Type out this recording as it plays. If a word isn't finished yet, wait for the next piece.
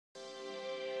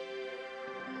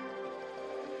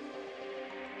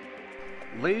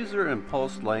Laser and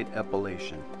Pulse Light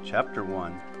Epilation, Chapter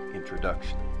 1,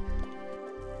 Introduction.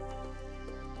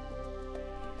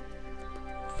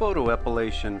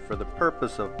 Photoepilation for the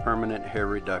purpose of permanent hair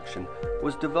reduction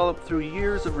was developed through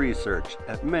years of research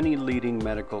at many leading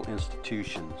medical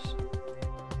institutions.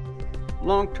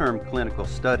 Long-term clinical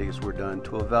studies were done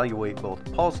to evaluate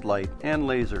both pulse light and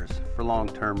lasers for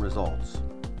long-term results.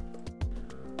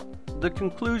 The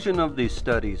conclusion of these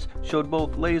studies showed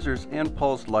both lasers and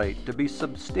pulse light to be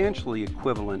substantially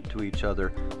equivalent to each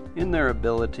other in their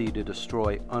ability to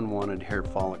destroy unwanted hair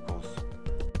follicles.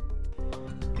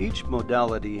 Each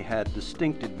modality had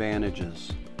distinct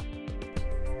advantages.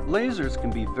 Lasers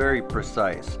can be very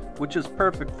precise, which is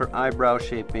perfect for eyebrow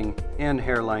shaping and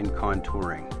hairline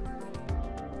contouring.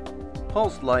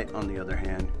 Pulse light, on the other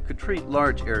hand, could treat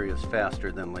large areas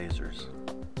faster than lasers.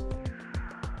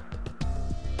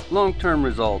 Long-term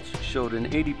results showed an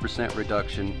 80%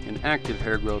 reduction in active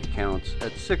hair growth counts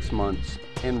at 6 months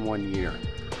and 1 year,